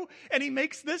ago, and He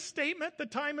makes this statement, the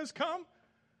time has come.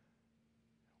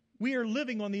 We are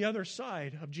living on the other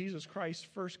side of Jesus Christ's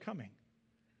first coming.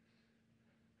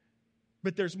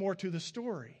 But there's more to the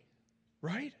story,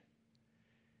 right?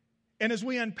 And as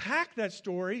we unpack that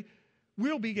story,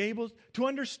 we'll be able to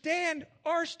understand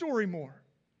our story more.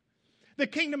 The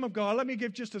kingdom of God, let me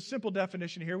give just a simple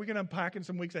definition here. We can unpack in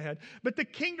some weeks ahead. But the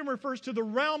kingdom refers to the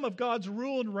realm of God's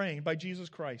rule and reign by Jesus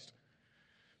Christ.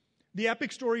 The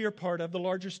epic story you're part of, the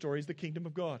larger story, is the kingdom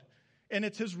of God. And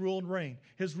it's His rule and reign.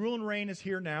 His rule and reign is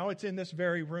here now. It's in this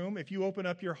very room. If you open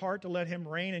up your heart to let Him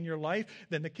reign in your life,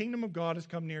 then the kingdom of God has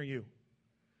come near you.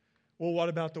 Well, what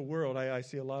about the world? I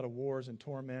see a lot of wars and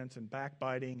torments and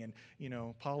backbiting, and,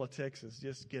 politics is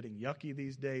just getting yucky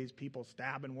these days. People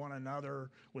stabbing one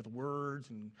another with words,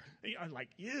 and I'm like,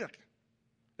 yuck.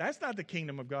 That's not the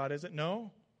kingdom of God, is it? No.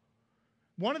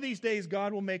 One of these days,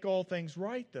 God will make all things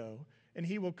right, though, and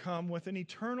He will come with an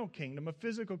eternal kingdom, a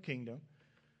physical kingdom,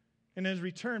 in His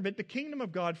return. But the kingdom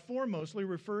of God foremostly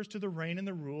refers to the reign and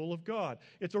the rule of God.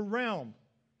 It's a realm.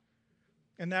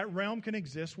 And that realm can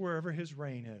exist wherever his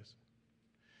reign is.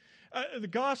 The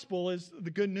gospel is the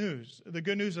good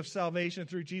news of salvation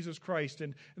through Jesus Christ.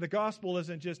 And the gospel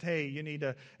isn't just, hey, you need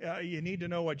to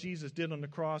know what Jesus did on the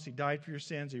cross. He died for your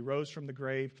sins. He rose from the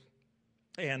grave.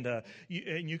 And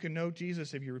you can know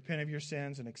Jesus if you repent of your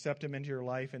sins and accept him into your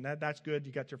life. And that's good.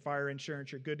 You got your fire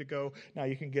insurance. You're good to go. Now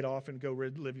you can get off and go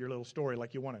live your little story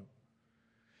like you want to.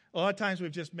 A lot of times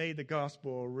we've just made the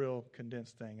gospel a real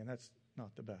condensed thing, and that's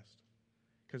not the best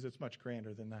because it's much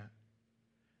grander than that.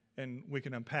 And we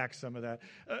can unpack some of that.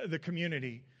 The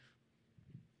community,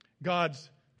 God's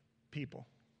people.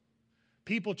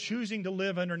 People choosing to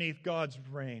live underneath God's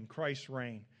reign, Christ's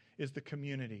reign, is the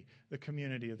community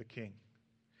of the King.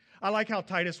 I like how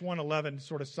Titus 1:11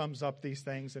 sort of sums up these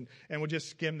things, and we'll just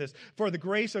skim this. For the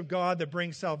grace of God that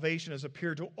brings salvation has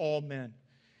appeared to all men.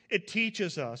 It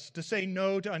teaches us to say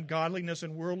no to ungodliness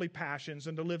and worldly passions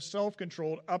and to live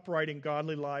self-controlled, upright, and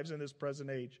godly lives in this present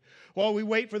age, while we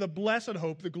wait for the blessed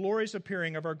hope, the glorious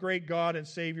appearing of our great God and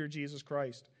Savior Jesus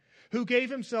Christ, who gave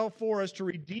himself for us to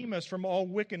redeem us from all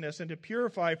wickedness and to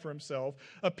purify for himself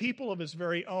a people of his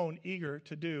very own, eager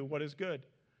to do what is good.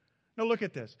 Now look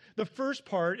at this. The first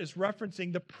part is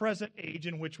referencing the present age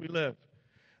in which we live.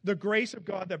 The grace of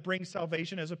God that brings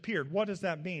salvation has appeared. What does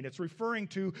that mean? It's referring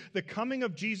to the coming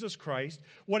of Jesus Christ,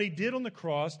 what he did on the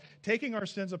cross, taking our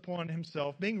sins upon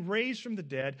himself, being raised from the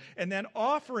dead, and then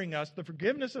offering us the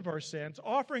forgiveness of our sins,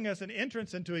 offering us an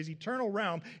entrance into his eternal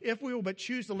realm if we will but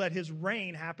choose to let his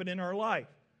reign happen in our life.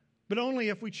 But only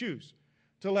if we choose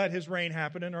to let his reign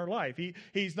happen in our life.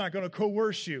 He's not going to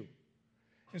coerce you.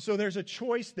 And so there's a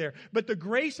choice there. But the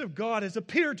grace of God has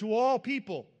appeared to all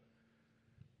people.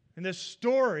 And this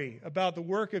story about the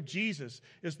work of Jesus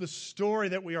is the story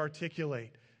that we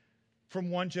articulate from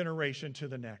one generation to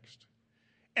the next.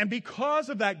 And because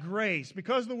of that grace,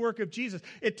 because of the work of Jesus,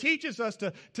 it teaches us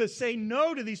to say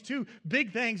no to these two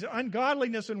big things,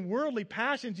 ungodliness and worldly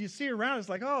passions you see around. It's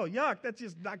like, oh, yuck, that's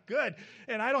just not good.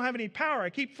 And I don't have any power. I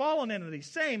keep falling into these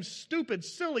same stupid,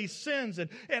 silly sins. And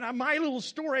my little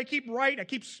story, I keep writing. I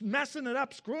keep messing it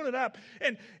up, screwing it up.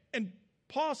 And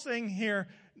Paul's saying here,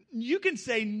 you can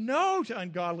say no to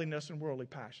ungodliness and worldly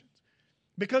passions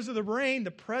because of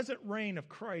the present reign of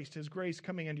Christ, his grace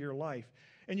coming into your life.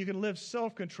 And you can live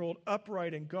self-controlled,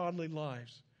 upright, and godly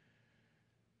lives.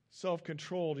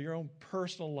 Self-controlled, your own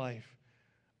personal life.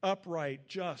 Upright,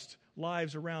 just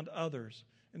lives around others.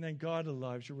 And then godly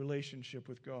lives, your relationship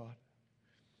with God.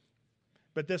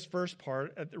 But this first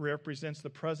part represents the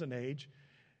present age,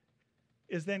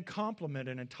 is then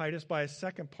complemented in Titus by a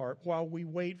second part, while we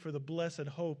wait for the blessed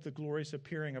hope, the glorious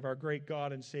appearing of our great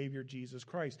God and Savior Jesus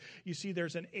Christ. You see,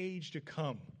 there's an age to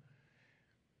come.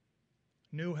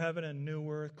 New heaven and new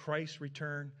earth, Christ's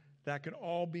return, that can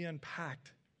all be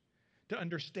unpacked to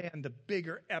understand the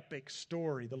bigger epic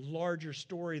story, the larger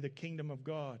story, the kingdom of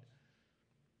God.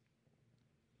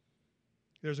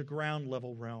 There's a ground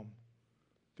level realm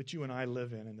that you and I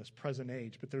live in this present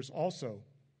age, but there's also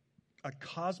a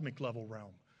cosmic level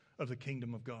realm of the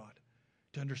kingdom of God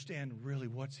to understand really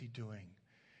what's he doing.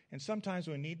 And sometimes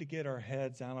we need to get our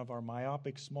heads out of our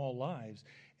myopic small lives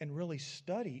and really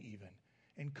study even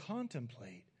and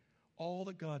contemplate all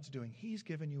that God's doing. He's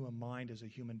given you a mind as a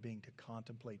human being to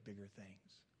contemplate bigger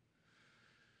things.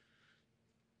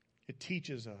 It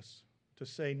teaches us to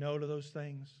say no to those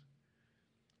things.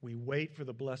 We wait for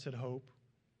the blessed hope.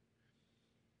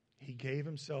 He gave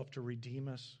himself to redeem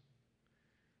us,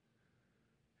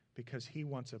 because he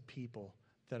wants a people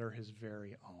that are his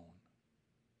very own.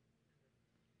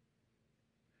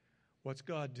 What's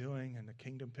God doing in the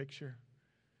kingdom picture?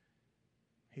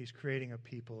 He's creating a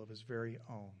people of his very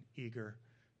own, eager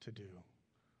to do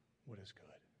what is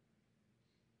good.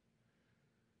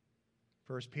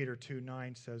 1 Peter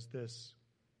 2:9 says this,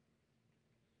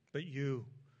 but you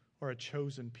are a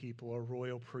chosen people, a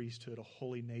royal priesthood, a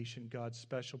holy nation, God's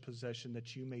special possession,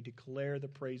 that you may declare the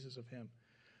praises of him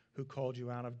who called you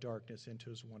out of darkness into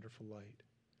his wonderful light.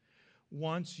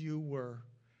 Once you were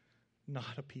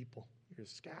not a people, you're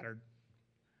scattered,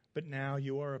 but now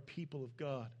you are a people of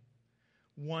God.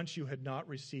 Once you had not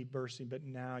received mercy, but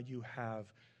now you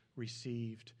have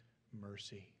received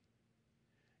mercy.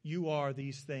 You are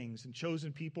these things, and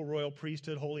chosen people, royal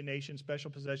priesthood, holy nation,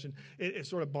 special possession. It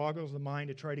sort of boggles the mind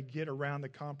to try to get around the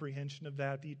comprehension of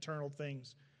that, the eternal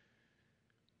things.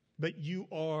 But you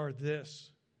are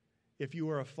this, if you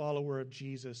are a follower of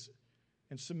Jesus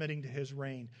and submitting to his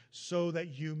reign, so that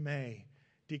you may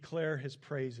declare his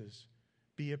praises,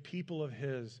 be a people of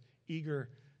his, eager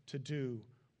to do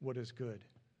what is good.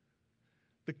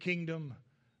 The kingdom,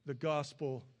 the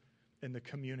gospel, and the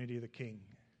community of the King.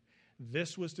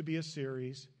 This was to be a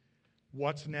series.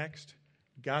 What's next?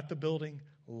 got the building.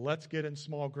 Let's get in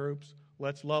small groups.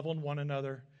 Let's love on one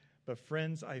another. But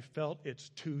friends, I felt it's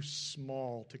too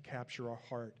small to capture our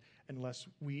heart unless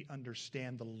we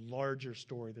understand the larger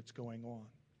story that's going on.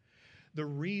 The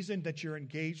reason that you're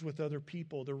engaged with other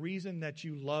people, the reason that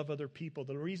you love other people,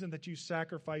 the reason that you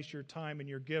sacrifice your time and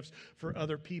your gifts for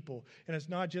other people. And it's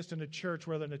not just in a church,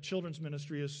 whether in a children's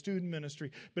ministry, a student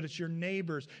ministry, but it's your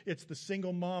neighbors. It's the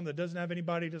single mom that doesn't have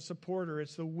anybody to support her.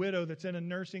 It's the widow that's in a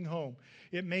nursing home.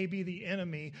 It may be the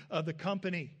enemy of the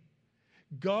company.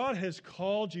 God has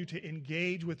called you to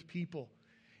engage with people.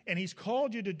 And He's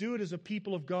called you to do it as a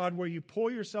people of God, where you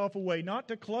pull yourself away, not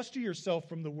to cluster yourself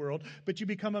from the world, but you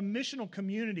become a missional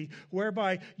community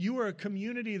whereby you are a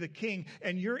community of the King,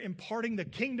 and you're imparting the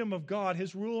kingdom of God,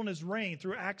 His rule and His reign,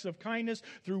 through acts of kindness,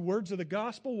 through words of the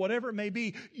gospel, whatever it may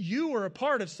be. You are a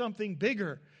part of something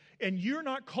bigger, and you're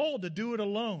not called to do it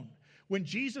alone. When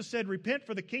Jesus said, repent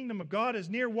for the kingdom of God is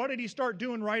near, what did He start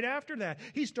doing right after that?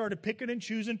 He started picking and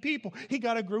choosing people. He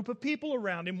got a group of people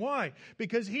around Him. Why?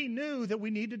 Because He knew that we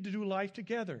needed to do life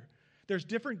together. There's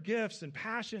different gifts and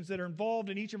passions that are involved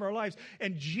in each of our lives.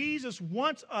 And Jesus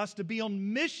wants us to be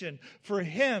on mission for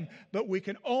Him. But we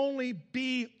can only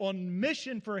be on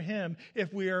mission for Him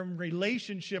if we are in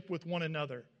relationship with one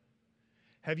another.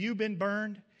 Have you been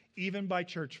burned? Even by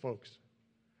church folks.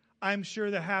 I'm sure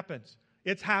that happens.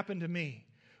 It's happened to me.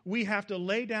 We have to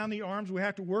lay down the arms. We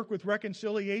have to work with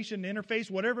reconciliation,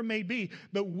 interface, whatever it may be.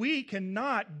 But we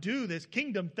cannot do this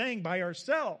kingdom thing by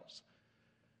ourselves.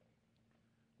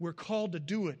 We're called to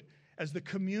do it as the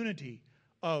community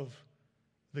of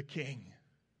the King.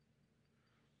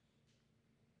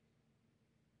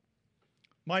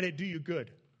 Might it do you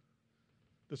good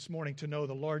this morning to know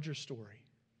the larger story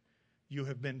you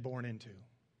have been born into?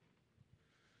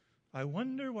 I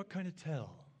wonder what kind of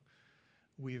tell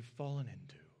we have fallen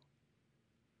into.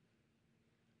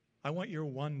 I want your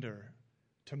wonder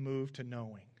to move to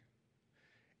knowing.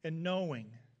 And knowing,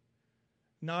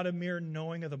 not a mere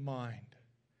knowing of the mind,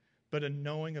 but a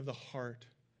knowing of the heart,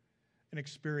 an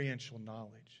experiential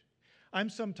knowledge. I'm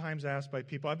sometimes asked by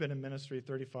people, I've been in ministry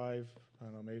 35, I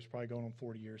don't know, maybe it's probably going on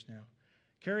 40 years now.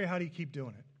 Carrie, how do you keep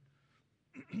doing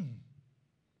it?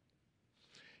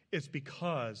 It's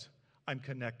because I'm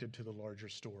connected to the larger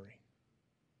story.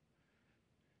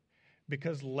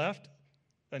 Because left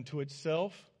unto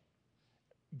itself,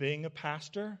 being a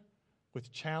pastor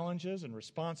with challenges and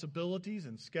responsibilities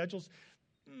and schedules,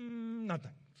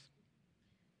 nothing.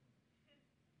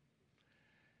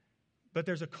 But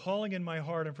there's a calling in my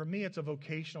heart, and for me it's a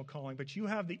vocational calling. But you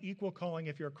have the equal calling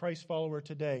if you're a Christ follower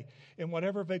today, in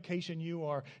whatever vocation you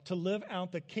are, to live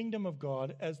out the kingdom of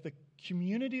God as the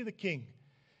community of the King,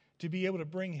 to be able to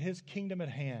bring His kingdom at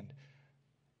hand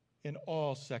in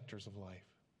all sectors of life.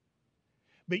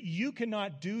 But you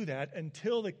cannot do that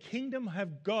until the kingdom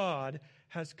of God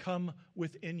has come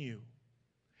within you.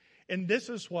 And this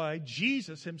is why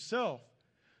Jesus Himself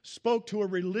spoke to a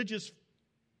religious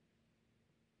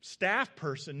staff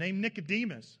person named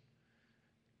Nicodemus,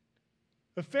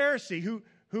 a Pharisee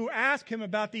who asked Him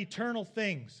about the eternal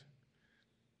things.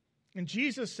 And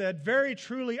Jesus said, very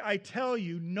truly I tell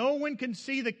you, no one can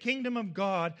see the kingdom of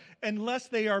God unless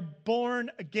they are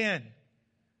born again.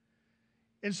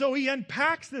 And so He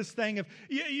unpacks this thing of,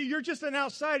 you're just an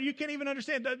outsider. You can't even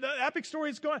understand. The epic story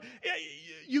is going,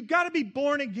 you've got to be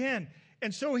born again.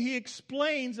 And so He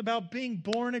explains about being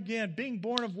born again, being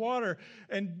born of water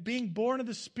and being born of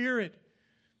the Spirit.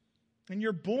 And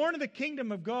you're born of the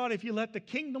kingdom of God if you let the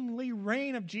kingdomly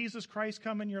reign of Jesus Christ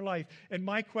come in your life. And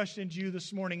my question to you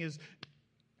this morning is,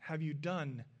 have you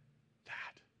done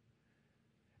that?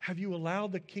 Have you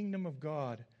allowed the kingdom of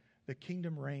God, the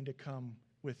kingdom reign to come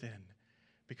within?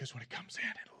 Because when it comes in,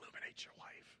 it illuminates your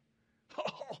life.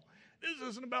 Oh, this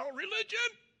isn't about religion.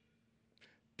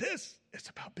 This is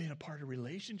about being a part of a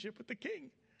relationship with the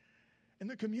King and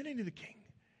the community of the King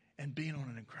and being on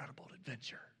an incredible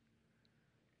adventure.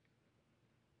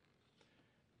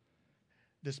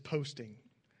 This posting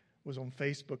was on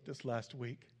Facebook this last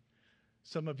week.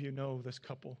 Some of you know this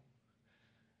couple.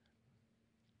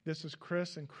 This is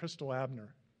Chris and Crystal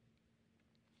Abner.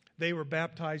 They were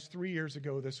baptized 3 years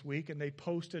ago this week, and they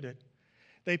posted it.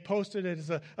 They posted it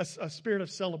as a spirit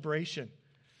of celebration.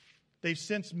 They've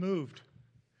since moved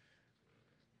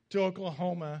to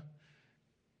Oklahoma.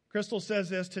 Crystal says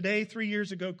this, today, 3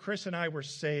 years ago, Chris and I were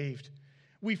saved.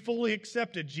 We fully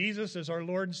accepted Jesus as our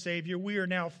Lord and Savior. We are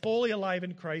now fully alive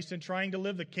in Christ and trying to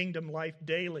live the kingdom life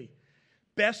daily.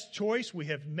 Best choice we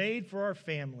have made for our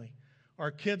family.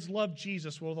 Our kids love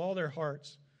Jesus with all their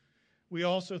hearts. We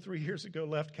also 3 years ago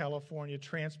left California,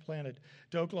 transplanted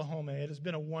to Oklahoma. It has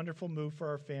been a wonderful move for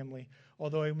our family.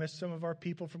 Although I miss some of our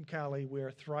people from Cali, we are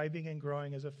thriving and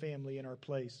growing as a family in our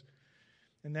place.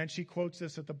 And then she quotes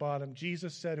this at the bottom.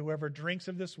 Jesus said, whoever drinks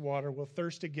of this water will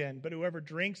thirst again, but whoever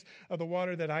drinks of the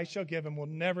water that I shall give him will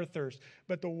never thirst.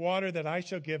 But the water that I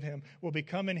shall give him will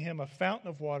become in him a fountain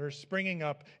of water springing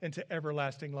up into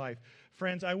everlasting life.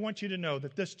 Friends, I want you to know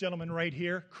that this gentleman right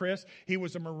here, Chris, he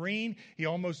was a Marine. He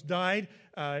almost died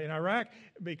in Iraq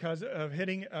because of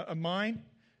hitting a mine.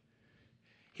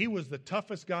 He was the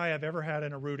toughest guy I've ever had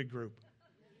in a rooted group.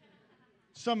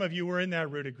 Some of you were in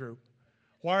that rooted group.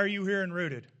 Why are you here in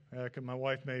Rooted? Because my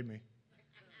wife made me.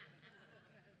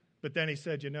 But then he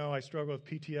said, I struggle with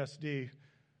PTSD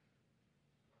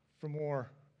from war,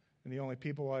 and the only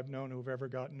people I've known who have ever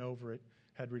gotten over it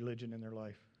had religion in their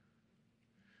life.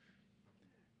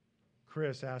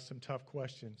 Chris asked some tough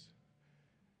questions,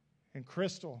 and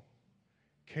Crystal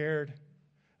cared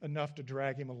enough to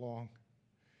drag him along.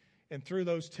 And through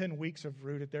those 10 weeks of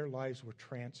Rooted, their lives were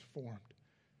transformed.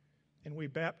 And we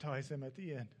baptized them at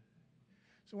the end.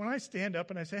 So when I stand up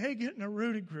and I say, hey, get in a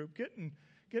Rooted group, get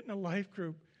in a life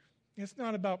group, it's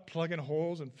not about plugging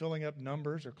holes and filling up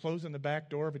numbers or closing the back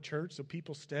door of a church so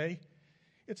people stay.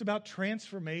 It's about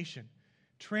transformation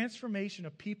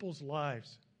of people's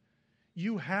lives.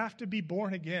 You have to be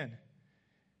born again.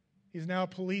 He's now a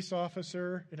police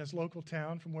officer in his local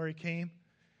town from where he came.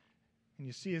 And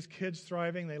you see his kids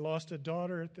thriving. They lost a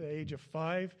daughter at the age of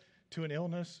 5 to an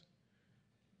illness.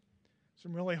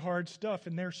 Some really hard stuff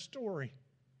in their story.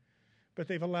 But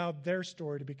they've allowed their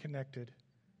story to be connected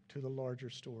to the larger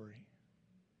story.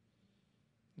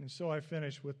 And so I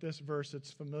finish with this verse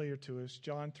that's familiar to us.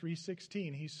 John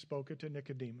 3:16, he spoke it to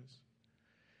Nicodemus.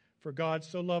 For God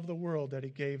so loved the world that he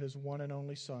gave his one and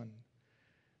only Son,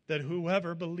 that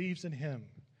whoever believes in him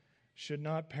should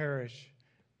not perish,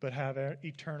 but have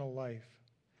eternal life.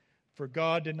 For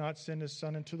God did not send his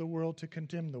Son into the world to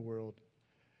condemn the world,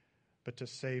 but to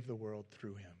save the world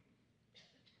through him.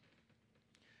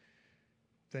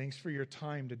 Thanks for your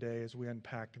time today as we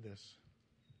unpack this.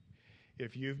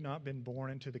 If you've not been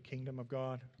born into the kingdom of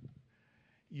God,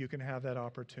 you can have that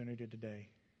opportunity today.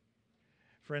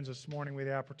 Friends, this morning we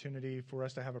had the opportunity for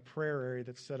us to have a prayer area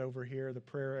that's set over here. The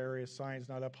prayer area sign's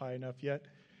not up high enough yet.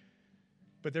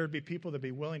 But there would be people that would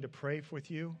be willing to pray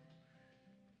with you.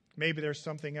 Maybe there's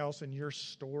something else in your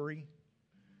story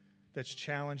that's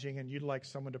challenging and you'd like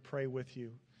someone to pray with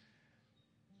you.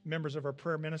 Members of our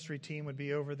prayer ministry team would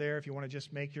be over there if you want to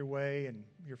just make your way, and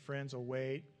your friends will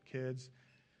wait, kids.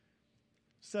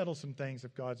 Settle some things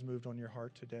if God's moved on your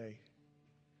heart today.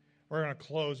 We're going to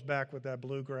close back with that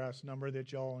bluegrass number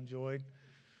that y'all enjoyed.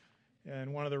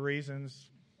 And one of the reasons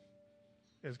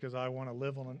is because I want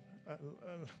to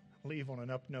leave on an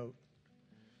up note.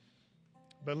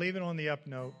 But leaving on the up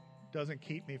note doesn't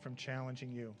keep me from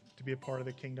challenging you to be a part of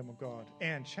the kingdom of God,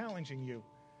 and challenging you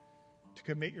to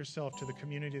commit yourself to the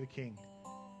community of the King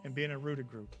and be in a Rooted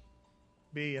group,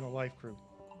 be in a life group.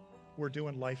 We're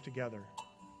doing life together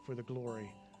for the glory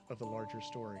of the larger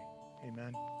story.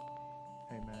 Amen.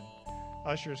 Amen.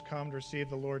 Ushers, come to receive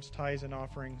the Lord's tithes and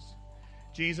offerings.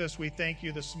 Jesus, we thank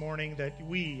you this morning that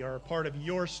we are a part of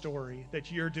your story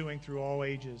that you're doing through all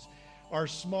ages. Our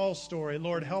small story,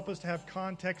 Lord, help us to have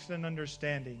context and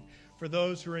understanding for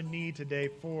those who are in need today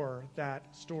for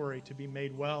that story to be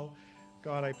made well.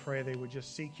 God, I pray they would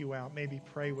just seek you out, maybe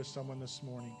pray with someone this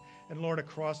morning. And Lord,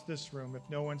 across this room, if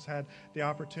no one's had the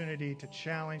opportunity to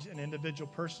challenge an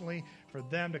individual personally, for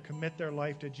them to commit their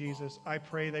life to Jesus, I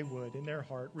pray they would, in their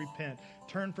heart, repent,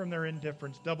 turn from their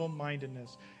indifference,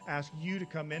 double-mindedness, ask you to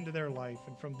come into their life,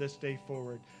 and from this day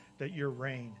forward, that your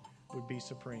reign would be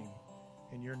supreme.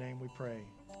 In your name we pray.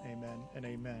 Amen and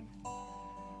amen.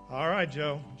 All right,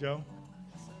 Joe,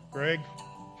 Greg,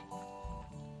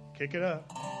 kick it up.